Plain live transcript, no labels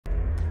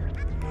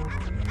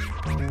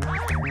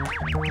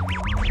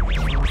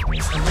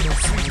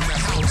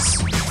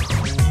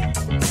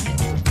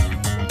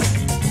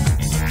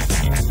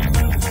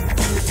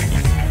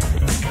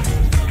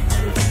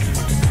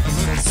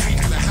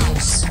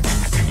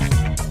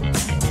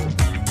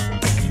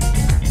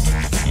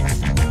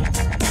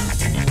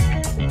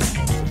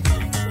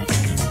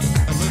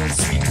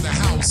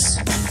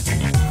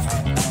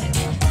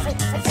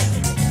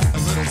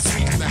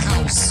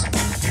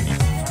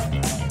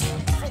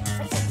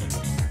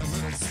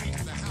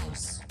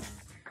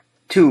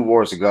Two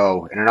wars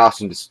ago, in an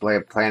awesome display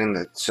of planning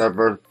that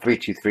server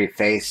 323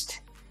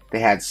 faced, they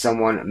had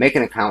someone make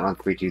an account on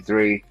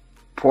 323,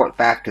 port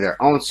back to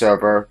their own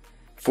server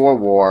for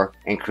war,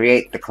 and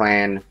create the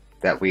clan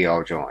that we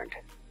all joined.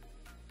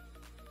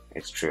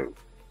 It's true.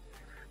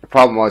 The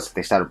problem was that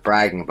they started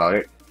bragging about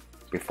it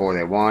before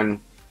they won.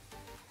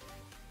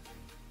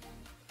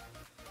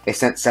 They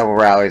sent several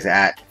rallies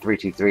at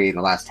 323 in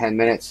the last 10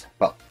 minutes,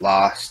 but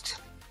lost.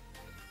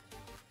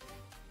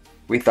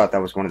 We thought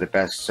that was one of the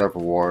best server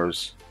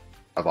wars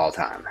of all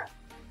time.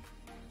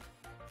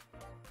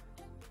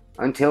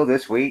 Until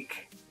this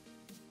week.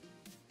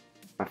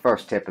 My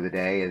first tip of the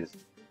day is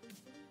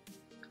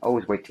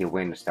always wait till you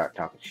win to start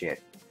talking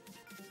shit.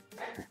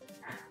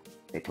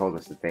 They told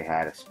us that they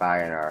had a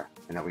spy at our,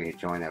 and that we had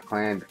joined their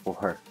clan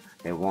before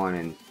they won,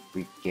 and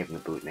we gave them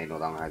the boot and they no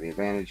longer had the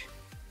advantage.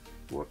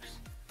 Whoops.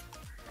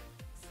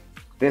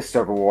 This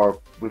server war,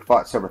 we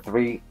fought server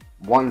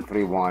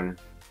 131.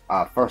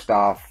 First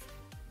off,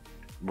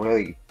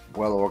 really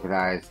well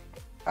organized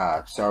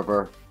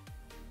server.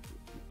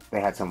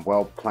 They had some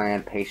well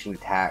planned, patient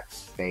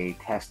attacks. They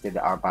tested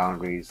our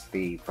boundaries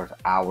for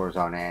hours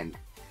on end.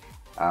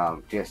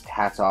 Just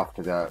hats off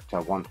to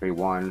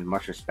 131.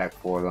 Much respect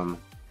for them.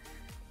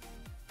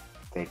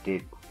 They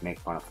did make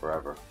fun of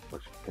forever,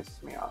 which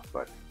pisses me off.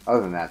 But other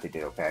than that, they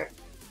did okay.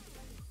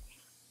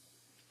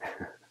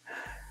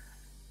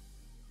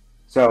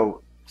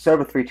 So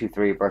server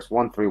 323 versus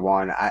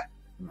 131.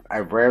 I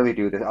rarely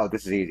do this. Oh,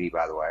 this is easy,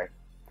 by the way.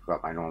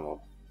 Forgot my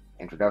normal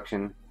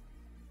introduction.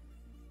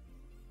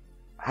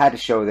 I had to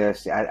show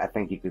this. I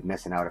think you'd be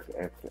missing out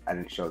if I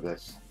didn't show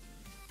this.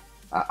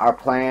 Our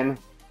plan: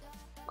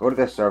 go to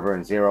this server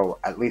and zero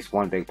at least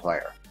one big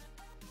player.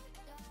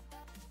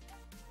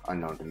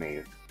 Unknown to me,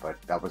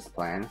 but that was the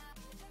plan.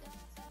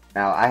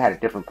 Now, I had a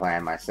different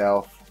plan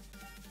myself,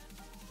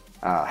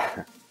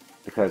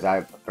 because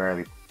I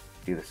barely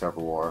do the server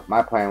war.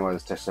 My plan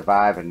was to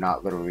survive and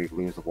not literally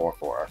lose the war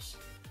for us.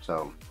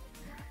 So,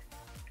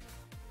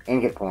 and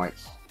get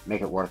points,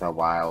 make it worth our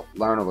while,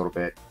 learn a little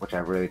bit, which I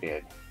really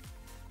did.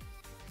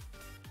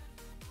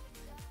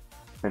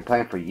 Been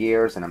playing for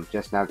years, and I'm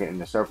just now getting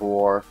into server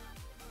war.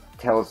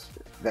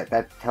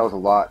 That tells a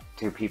lot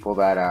to people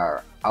that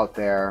are out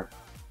there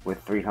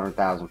with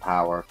 300,000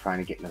 power trying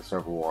to get into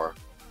server war.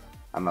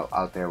 I'm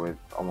out there with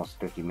almost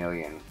 50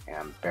 million, and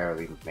I'm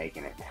barely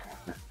making it.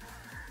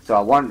 So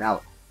I won.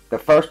 Now, the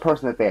first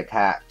person that they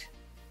attacked,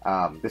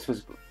 this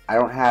was, I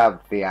don't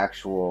have the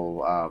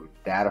actual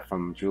data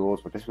from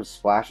Julz, but this was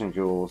Splash and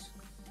Julz.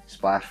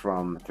 Splash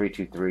from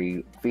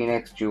 323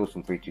 Phoenix, Julz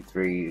from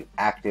 323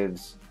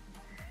 Actives,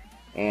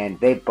 and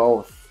they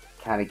both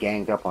kind of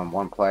ganged up on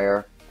one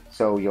player.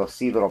 So you'll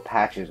see little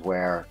patches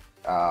where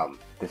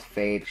this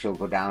Fade, she'll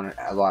go down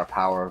a lot of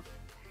power.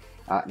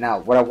 Now,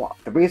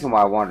 the reason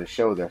why I wanted to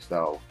show this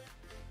though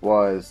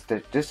was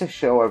just to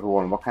show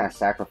everyone what kind of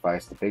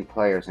sacrifice the big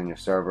players in your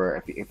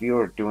server. If you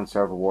were doing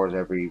server wars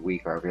every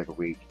week or every other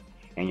week,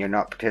 and you're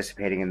not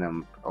participating in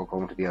them or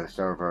going to the other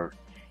server,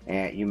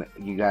 and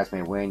you guys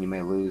may win, you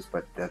may lose,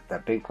 but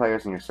the big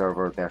players in your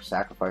server, they're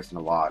sacrificing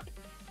a lot.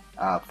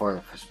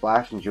 For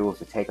Splash and Julz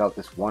to take out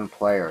this one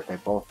player, they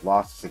both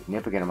lost a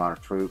significant amount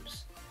of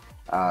troops.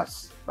 I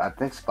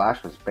think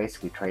Splash was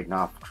basically trading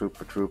off troop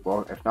for troop,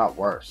 or if not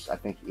worse. I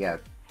think, yeah,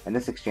 in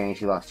this exchange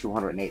he lost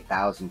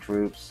 208,000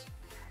 troops.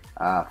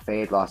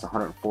 Fade lost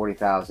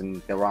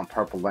 140,000. They were on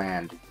purple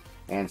land,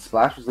 and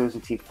Splash was losing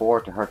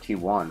T4 to her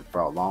T1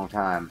 for a long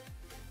time.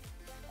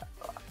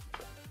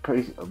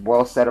 Pretty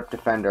well set up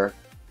defender.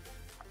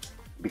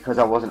 Because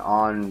I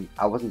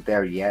wasn't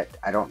there yet.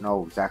 I don't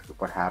know exactly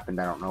what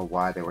happened. I don't know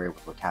why they were able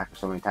to attack her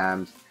so many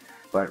times.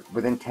 But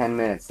within 10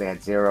 minutes, they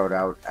had zeroed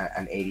out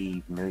an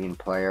 80 million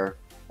player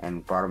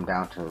and brought him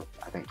down to,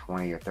 I think,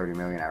 20 or 30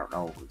 million. I don't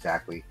know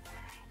exactly.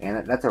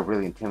 And that's a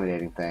really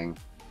intimidating thing.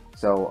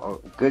 So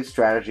a good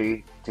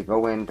strategy to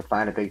go in to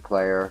find a big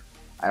player.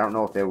 I don't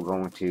know if they were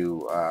going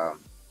to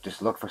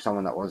just look for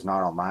someone that was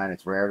not online.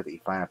 It's rare that you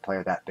find a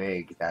player that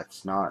big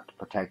that's not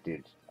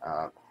protected.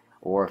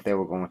 Or if they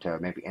were going to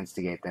maybe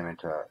instigate them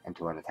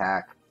into an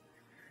attack.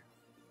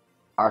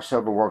 Our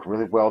server worked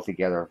really well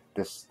together,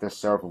 this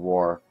server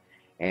war,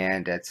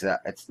 and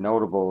it's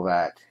notable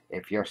that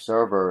if your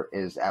server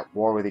is at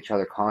war with each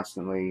other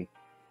constantly,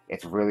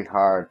 it's really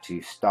hard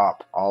to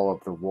stop all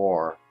of the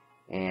war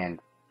and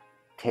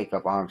take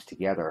up arms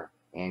together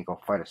and go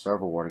fight a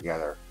server war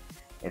together.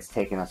 It's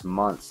taken us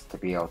months to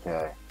be able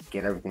to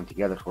get everything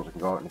together so we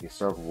can go out into these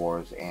server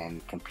wars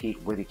and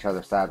compete with each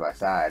other side by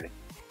side,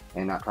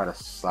 and not try to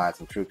slide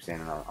some troops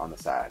in on the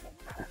side.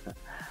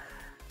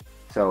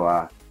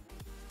 So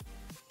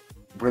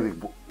really,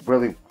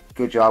 really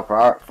good job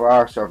for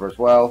our server as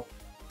well.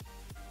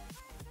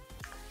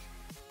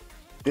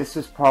 This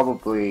is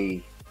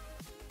probably,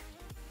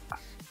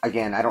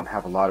 again, I don't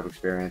have a lot of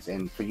experience,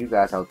 and for you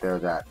guys out there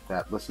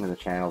that listen to the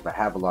channel that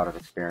have a lot of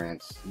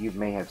experience, you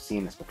may have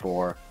seen this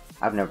before.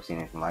 I've never seen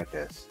anything like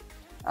this.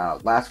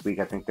 Last week,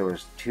 I think there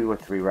was 2 or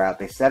 3 rallies.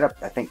 They set up,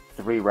 I think,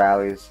 3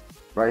 rallies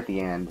right at the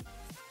end.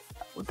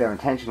 Their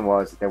intention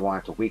was that they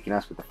wanted to weaken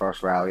us with the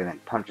first rally and then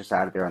punch us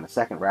out of there on the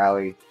second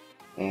rally,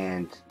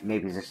 and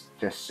maybe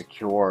just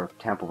secure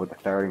Temple with the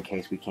third in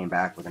case we came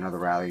back with another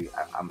rally.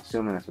 I'm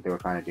assuming that's what they were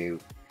trying to do.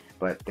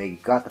 But they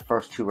got the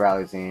first 2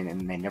 rallies in,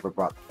 and they never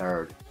brought the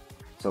third.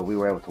 So we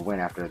were able to win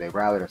after they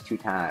rallied us 2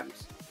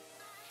 times.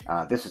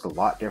 This is a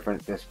lot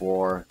different, this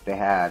war. They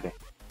had,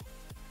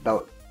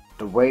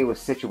 the way it was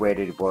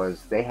situated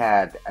was they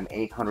had an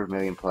 800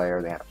 million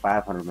player, they had a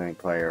 500 million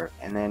player,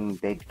 and then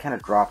they kind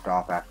of dropped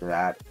off after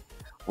that.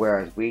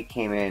 Whereas we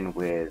came in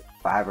with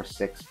 5 or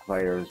 6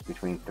 players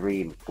between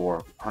 3 and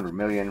 400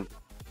 million,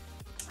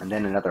 and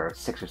then another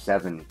 6 or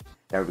 7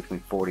 that were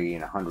between 40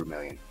 and 100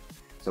 million.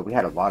 So we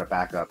had a lot of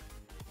backup.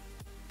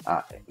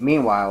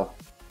 Meanwhile,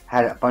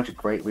 had a bunch of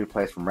great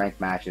replays from ranked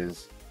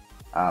matches.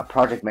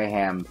 Project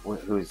Mayhem,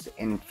 who's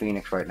in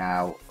Phoenix right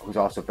now, who's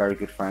also very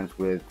good friends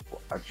with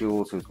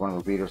Julz, who's one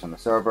of the leaders on the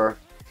server.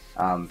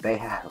 They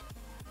have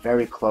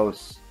very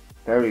close,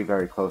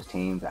 very close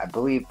teams. I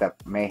believe that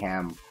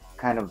Mayhem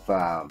kind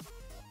of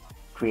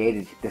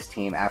created this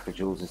team after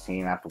Julz'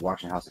 team, after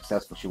watching how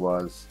successful she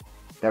was.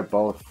 They're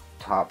both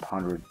top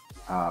 100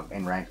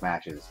 in ranked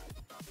matches.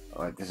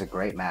 This is a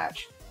great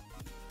match.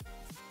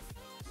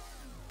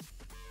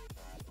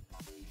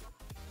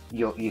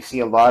 You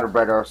see a lot of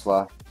Red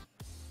Ursula,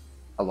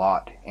 a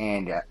lot,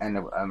 and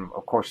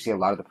of course you see a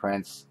lot of the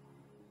Prince.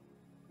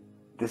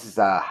 This is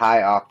a high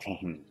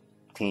octane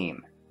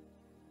team,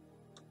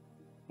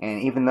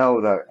 and even though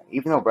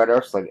Red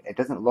Ursula, it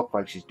doesn't look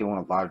like she's doing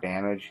a lot of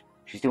damage.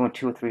 She's doing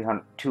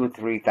 2,000 or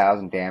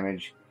 3,000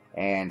 damage,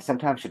 and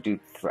sometimes she'll do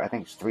I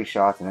think it's 3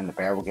 shots, and then the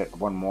bear will get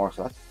 1 more,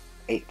 so that's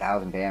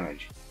 8,000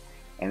 damage.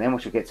 And then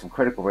we should get some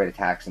critical rate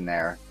attacks in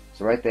there.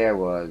 So right there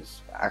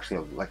was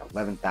actually like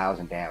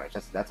 11,000 damage.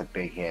 That's a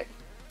big hit.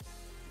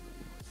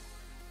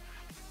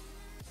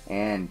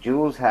 And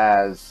Julz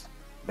has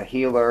the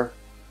healer,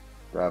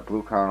 the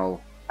Blue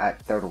Colonel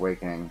at 3rd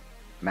Awakening,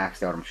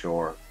 maxed out, I'm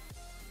sure.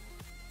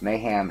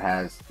 Mayhem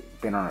has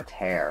been on a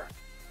tear.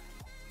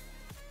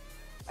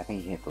 I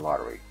think he hit the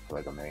lottery for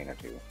like $1 million or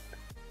 2,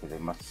 because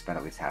they must have spent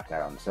at least half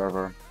that on the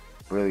server.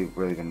 Really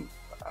been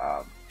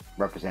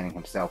representing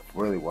himself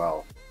really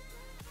well,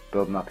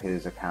 building up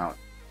his account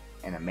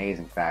in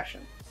amazing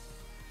fashion.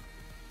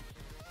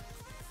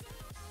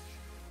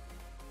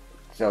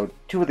 So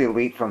 2 of the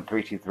elite from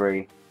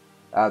 323.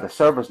 The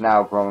server's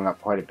now growing up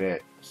quite a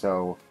bit,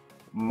 so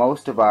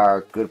most of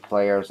our good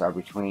players are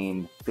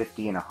between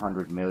 50 and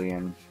 100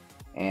 million,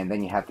 and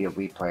then you have the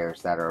elite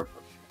players that are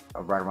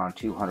right around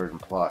 200 and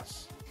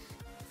plus.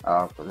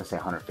 Let's say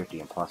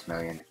 150 and plus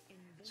million.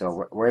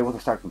 So we're able to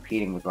start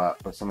competing with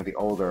some of the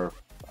older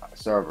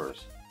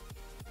servers.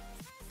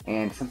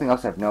 And something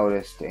else I've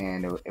noticed,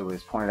 and it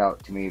was pointed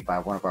out to me by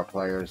one of our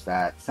players,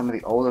 that some of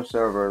the older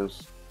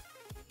servers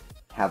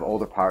have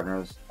older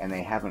partners, and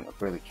they haven't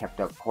really kept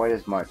up quite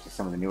as much as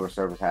some of the newer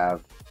servers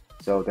have.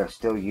 So they're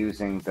still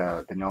using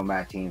the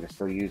Nomad teams, they're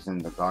still using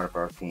the God of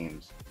Earth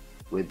teams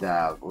with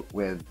the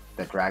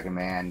Dragon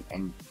Man,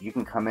 and you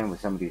can come in with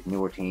some of these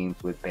newer teams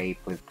with Bape,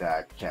 with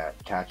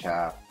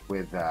Cha-Cha,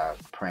 with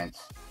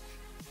Prince,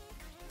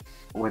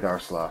 with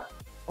Ursula,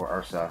 or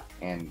Ursa,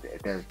 and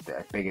there's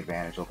a big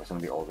advantage over some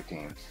of the older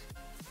teams.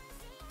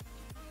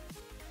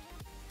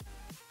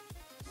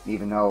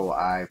 Even though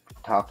I've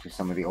talked to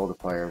some of the older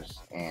players,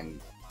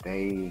 and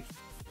they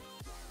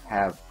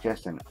have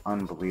just an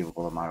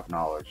unbelievable amount of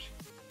knowledge.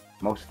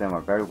 Most of them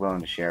are very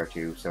willing to share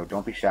too, so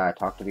don't be shy.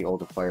 Talk to the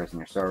older players in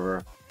your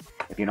server.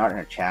 If you're not in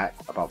a chat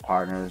about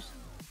partners,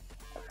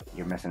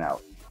 you're missing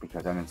out,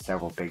 because I'm in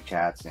several big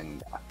chats,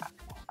 and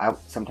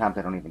sometimes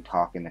I don't even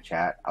talk in the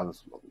chat. I'll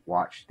just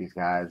watch these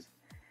guys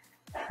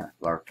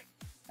lurk,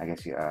 I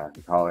guess you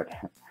call it.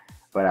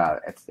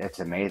 But it's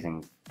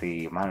amazing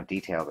the amount of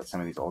detail that some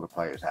of these older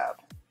players have,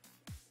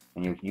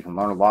 and you can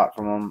learn a lot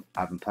from them.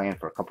 I've been playing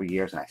for a couple of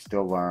years, and I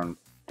still learn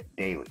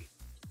daily.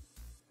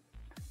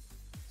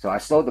 So I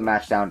slowed the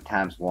match down to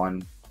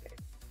 ×1,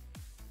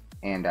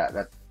 and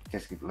that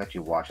just lets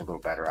you watch a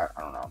little better.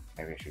 I don't know,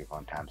 maybe I should go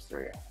on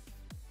 ×3.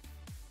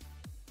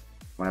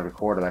 When I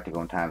record, I like to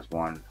go on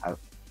 ×1.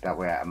 That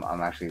way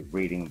I'm actually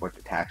reading what the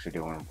attacks are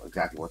doing,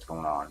 exactly what's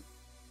going on.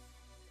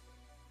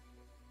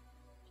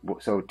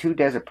 So 2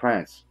 Desert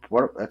Prince,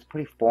 that's a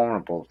pretty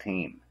formidable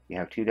team. You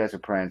have 2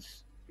 Desert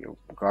Prince,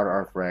 God of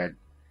Earth Red,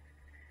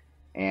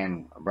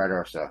 and Red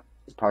Ursa.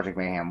 Project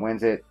Mayhem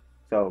wins it.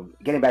 So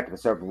getting back to the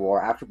server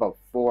war, after about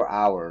 4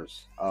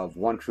 hours of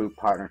one troop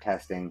partner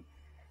testing,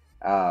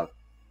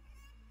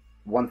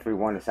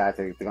 131 decides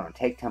that they're going to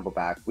take Temple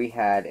back. We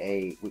had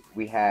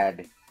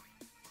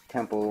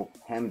Temple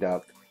hemmed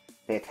up.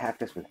 They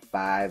attacked us with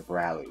 5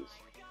 rallies.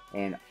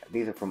 And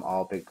these are from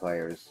all big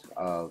players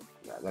of,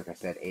 like I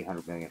said,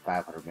 800 million,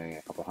 500 million,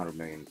 a couple hundred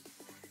million.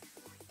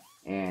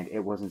 And it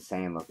was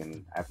insane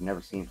looking. I've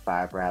never seen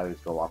 5 rallies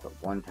go off at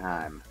one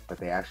time, but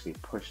they actually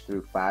pushed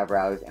through 5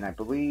 rallies, and I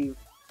believe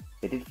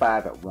they did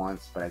 5 at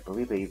once, but I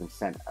believe they even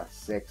sent a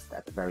 6th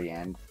at the very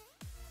end.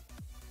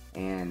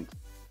 And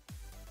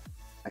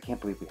I can't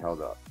believe we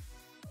held up.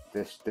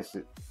 This is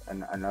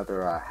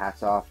another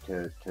hats off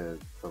to the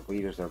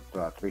leaders of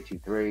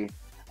 323.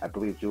 I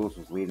believe Julz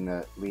was leading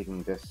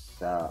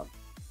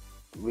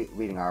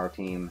our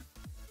team.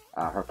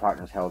 Her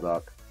partners held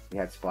up. We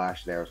had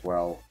Splash there as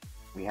well.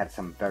 We had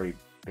some very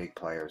big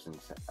players and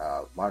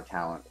a lot of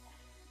talent.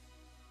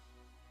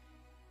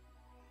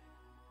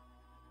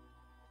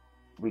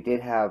 We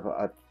did have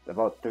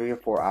about 3 or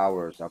 4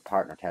 hours of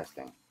partner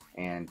testing,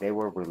 and they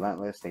were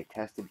relentless. They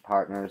tested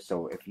partners,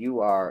 so if you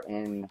are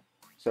in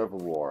Server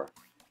War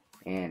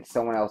and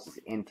someone else is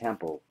in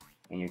Temple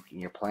and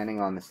you're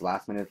planning on this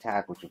last minute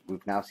attack, which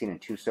we've now seen in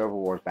 2 Server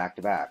Wars back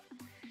to back,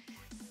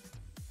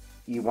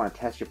 you want to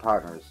test your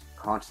partners.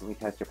 Constantly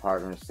test your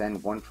partners.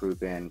 Send one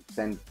troop in.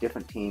 Send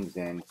different teams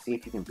in. See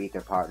if you can beat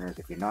their partners.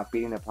 If you're not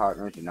beating their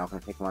partners, you're not going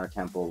to take them out of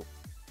Temple.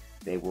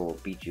 They will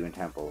beat you in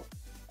Temple.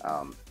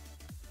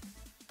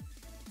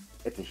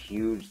 It's a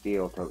huge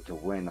deal to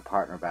win the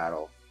partner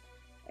battle.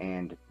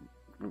 And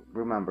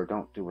remember,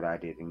 don't do what I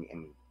did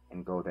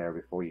and go there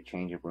before you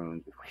change your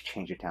runes, before you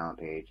change your talent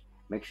page.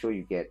 Make sure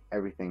you get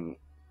everything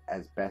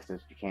as best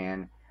as you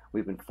can.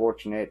 We've been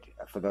fortunate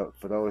for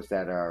those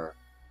that are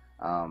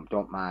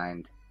don't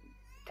mind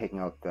taking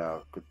out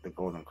the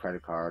golden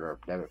credit card or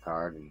debit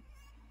card, and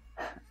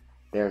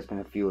there's been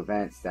a few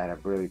events that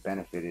have really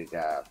benefited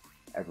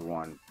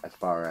everyone as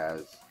far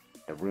as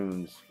the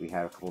runes. We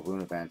had a couple of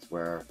rune events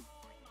where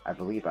I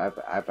believe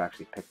I've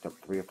actually picked up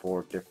 3 or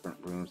 4 different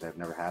runes I've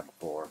never had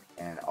before,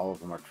 and all of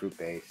them are troop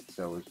based,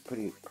 so it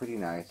was pretty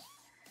nice.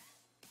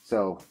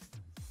 So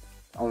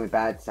only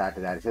bad side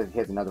to that is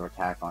here's another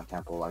attack on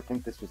Temple. I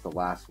think this was the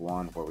last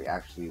one where we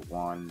actually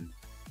won,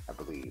 I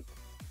believe.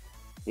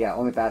 Yeah,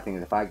 only bad thing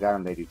is if I got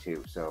them, they do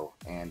too. So,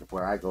 and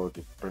where I go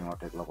to bring them up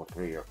to level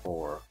 3 or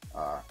 4,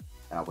 and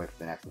I'll wait for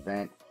the next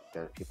event.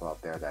 There are people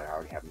out there that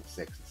already have them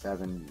 6 and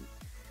 7.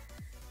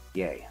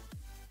 Yay.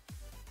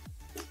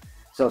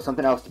 So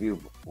something else to be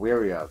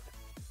wary of.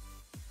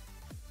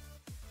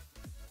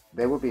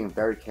 They were being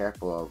very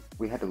careful of.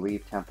 We had to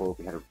leave Temple.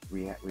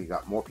 We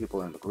got more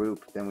people in the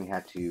group. Then we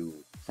had to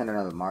send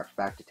another march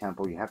back to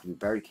Temple. You have to be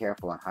very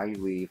careful on how you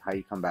leave, how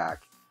you come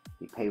back.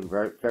 You pay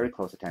very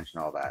close attention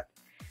to all that.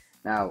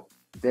 Now,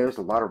 there's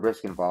a lot of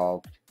risk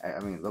involved. I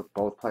mean, look,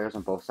 both players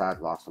on both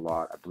sides lost a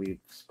lot. I believe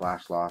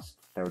Splash lost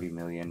 30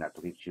 million. I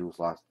believe Julz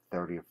lost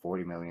 30 or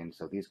 40 million.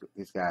 So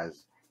these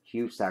guys,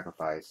 huge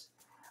sacrifice,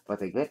 but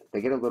they get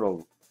a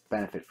little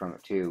benefit from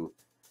it too.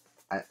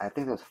 I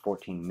think that was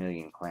 14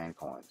 million clan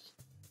coins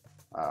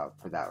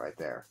for that right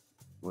there.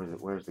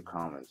 Where's the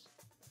commas?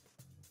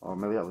 Or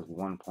maybe that was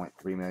 1.3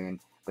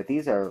 million. But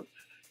these are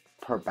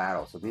per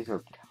battle, so these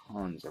are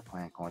tons of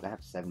clan coins. I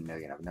have 7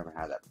 million. I've never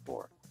had that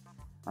before.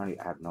 I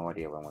have no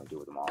idea what I'm going to do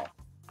with them all.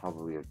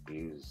 Probably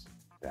abuse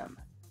them.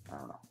 I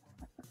don't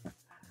know.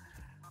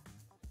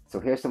 So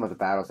here's some of the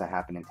battles that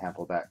happened in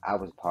Temple that I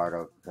was part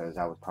of because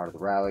I was part of the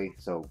rally.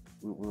 So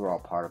we were all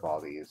part of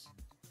all these.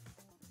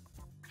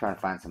 Trying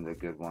to find some of the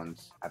good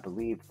ones. I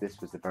believe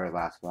this was the very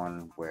last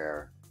one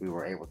where we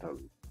were able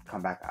to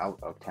come back out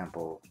of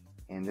Temple.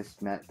 And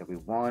this meant that we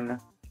won.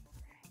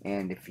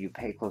 And if you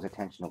pay close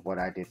attention to what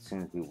I did as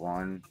soon as we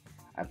won,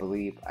 I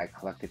believe I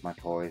collected my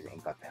toys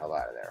and got the hell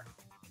out of there.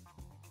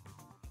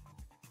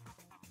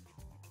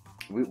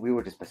 We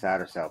were just beside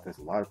ourselves. There's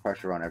a lot of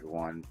pressure on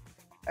everyone.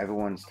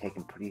 Everyone's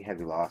taking pretty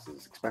heavy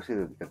losses, especially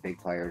the big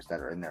players that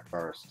are in there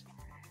first.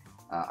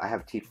 I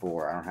have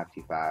T4, I don't have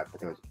T5,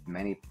 but there was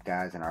many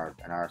guys in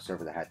our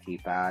server that had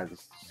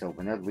T5s. So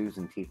when they're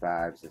losing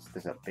T5s, this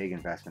is a big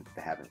investment that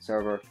they have in the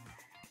server.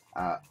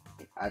 I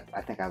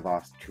think I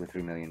lost 2 or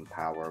 3 million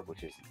power,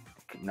 which is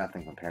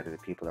nothing compared to the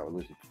people that were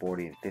losing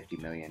 40 and 50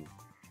 million.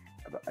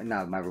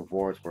 Now my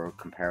rewards were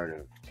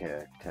comparative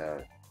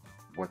to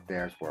what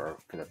theirs were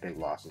for the big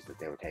losses that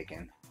they were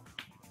taking.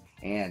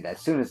 And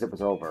as soon as it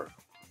was over,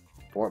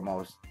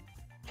 Fortmost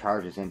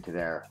charges into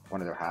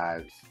one of their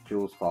hives.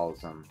 Julz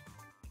follows them,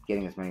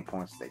 getting as many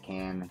points as they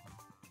can.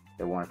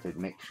 They wanted to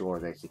make sure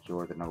they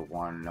secured the number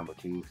 1, number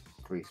 2,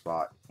 3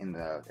 spot in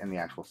the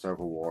actual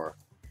server war.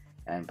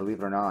 And believe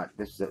it or not,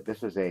 this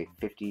was a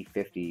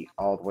 50-50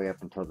 all the way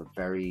up until the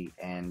very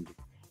end.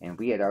 And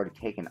we had already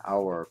taken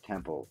our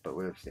temple, but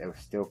it was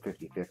still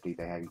 50-50.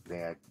 They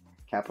had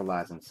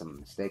capitalized on some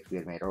mistakes we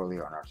had made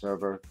earlier on our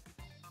server.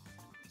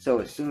 So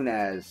as soon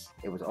as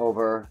it was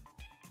over,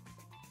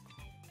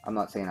 I'm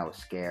not saying I was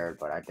scared,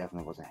 but I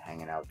definitely wasn't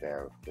hanging out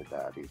there with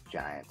these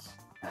giants.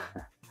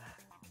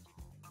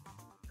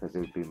 Because it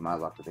would be my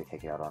luck if they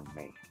take it out on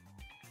me.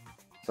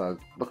 So I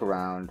look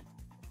around.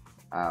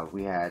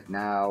 We had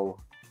now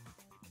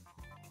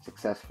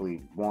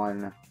successfully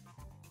won.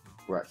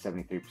 We're at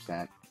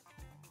 73%.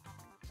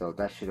 So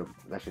that should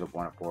have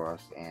won it for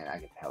us, and I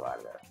get the hell out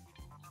of there.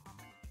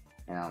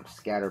 And I'm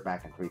scattered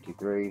back in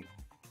 323.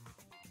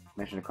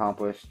 Mission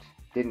accomplished.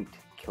 Didn't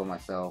kill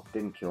myself.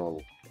 Didn't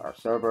kill our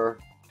server.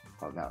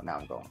 Oh no, now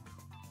I'm going.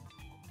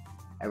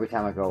 Every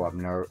time I go,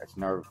 it's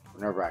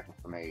nerve-wracking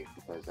for me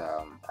because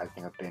I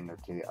think I've been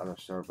to the other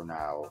server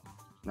now,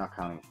 not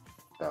counting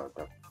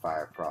the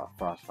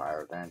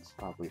Frostfire events,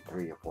 probably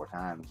 3 or 4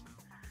 times.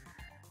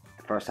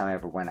 The first time I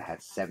ever went, I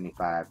had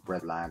 75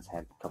 red lines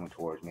coming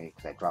towards me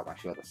because I dropped my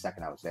shield the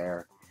second I was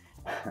there.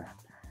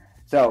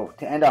 So,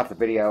 to end off the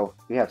video,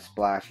 we have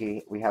Splash.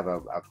 We have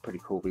a pretty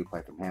cool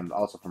replay from him,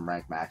 also from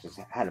ranked matches.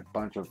 Had a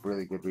bunch of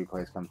really good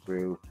replays come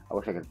through. I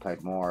wish I could have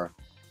played more,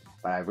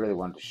 but I really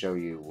wanted to show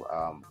you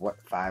what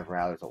 5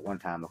 rallies at one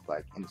time look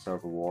like in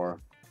server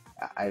war.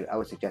 I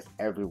would suggest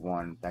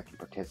everyone that can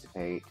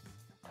participate,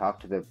 talk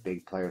to the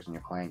big players in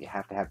your clan. You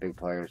have to have big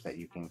players that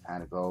you can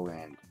kind of go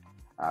and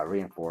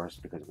reinforce,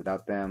 because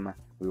without them,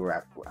 I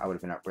would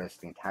have been at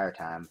risk the entire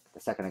time. The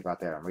second I got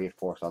there and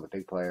reinforced all the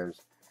big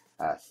players,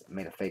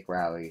 made a fake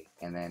rally,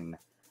 and then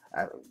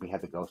we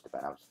had the ghost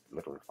event. I was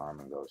literally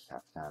farming ghosts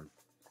half the time.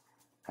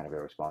 Kind of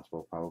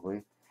irresponsible,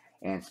 probably.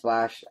 And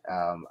Splash,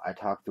 I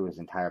talked through his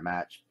entire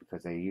match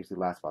because they usually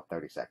last about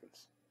 30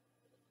 seconds.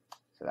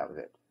 So that was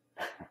it.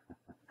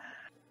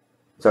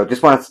 So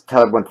just want to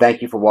tell everyone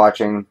thank you for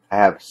watching. I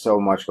have so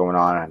much going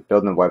on. I'm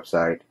building a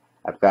website.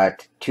 I've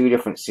got 2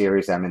 different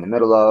series I'm in the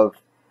middle of.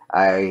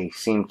 I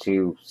seem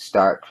to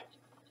start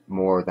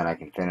more than I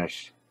can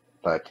finish,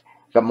 but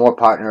got more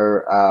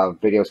partner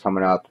videos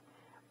coming up.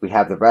 We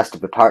have the rest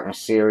of the partner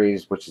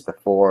series, which is the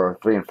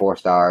 3 and 4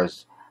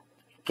 stars.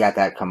 Got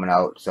that coming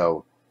out,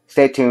 so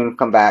stay tuned,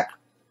 come back.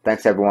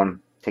 Thanks everyone,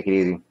 take it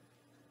easy.